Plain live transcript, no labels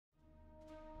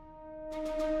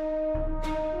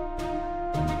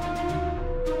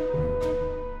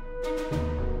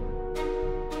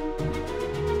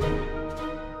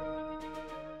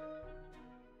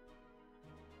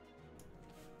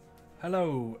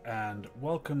and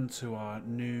welcome to our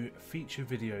new feature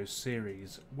video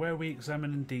series where we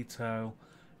examine in detail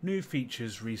new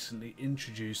features recently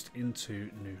introduced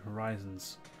into New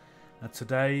Horizons. Now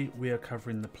today we are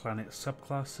covering the Planet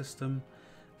Subclass system.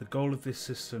 The goal of this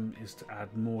system is to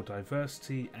add more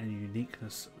diversity and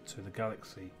uniqueness to the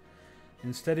galaxy.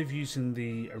 Instead of using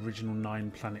the original 9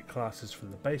 planet classes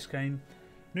from the base game,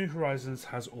 New Horizons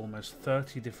has almost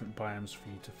 30 different biomes for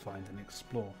you to find and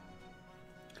explore.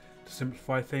 To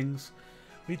simplify things,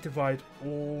 we divide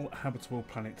all habitable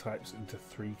planet types into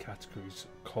 3 categories: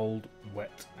 cold,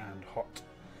 wet and hot,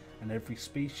 and every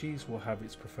species will have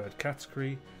its preferred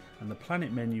category, and the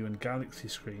planet menu and galaxy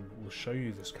screen will show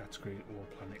you this category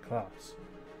or planet class.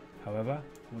 However,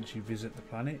 once you visit the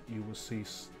planet, you will see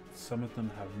some of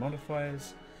them have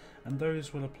modifiers, and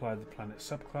those will apply the planet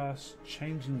subclass,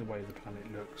 changing the way the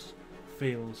planet looks,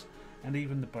 feels, and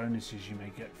even the bonuses you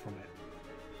may get from it.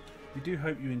 We do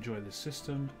hope you enjoy this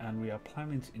system, and we are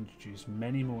planning to introduce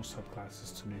many more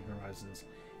subclasses to New Horizons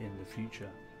in the future,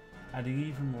 adding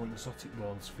even more exotic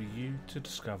worlds for you to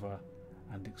discover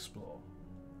and explore.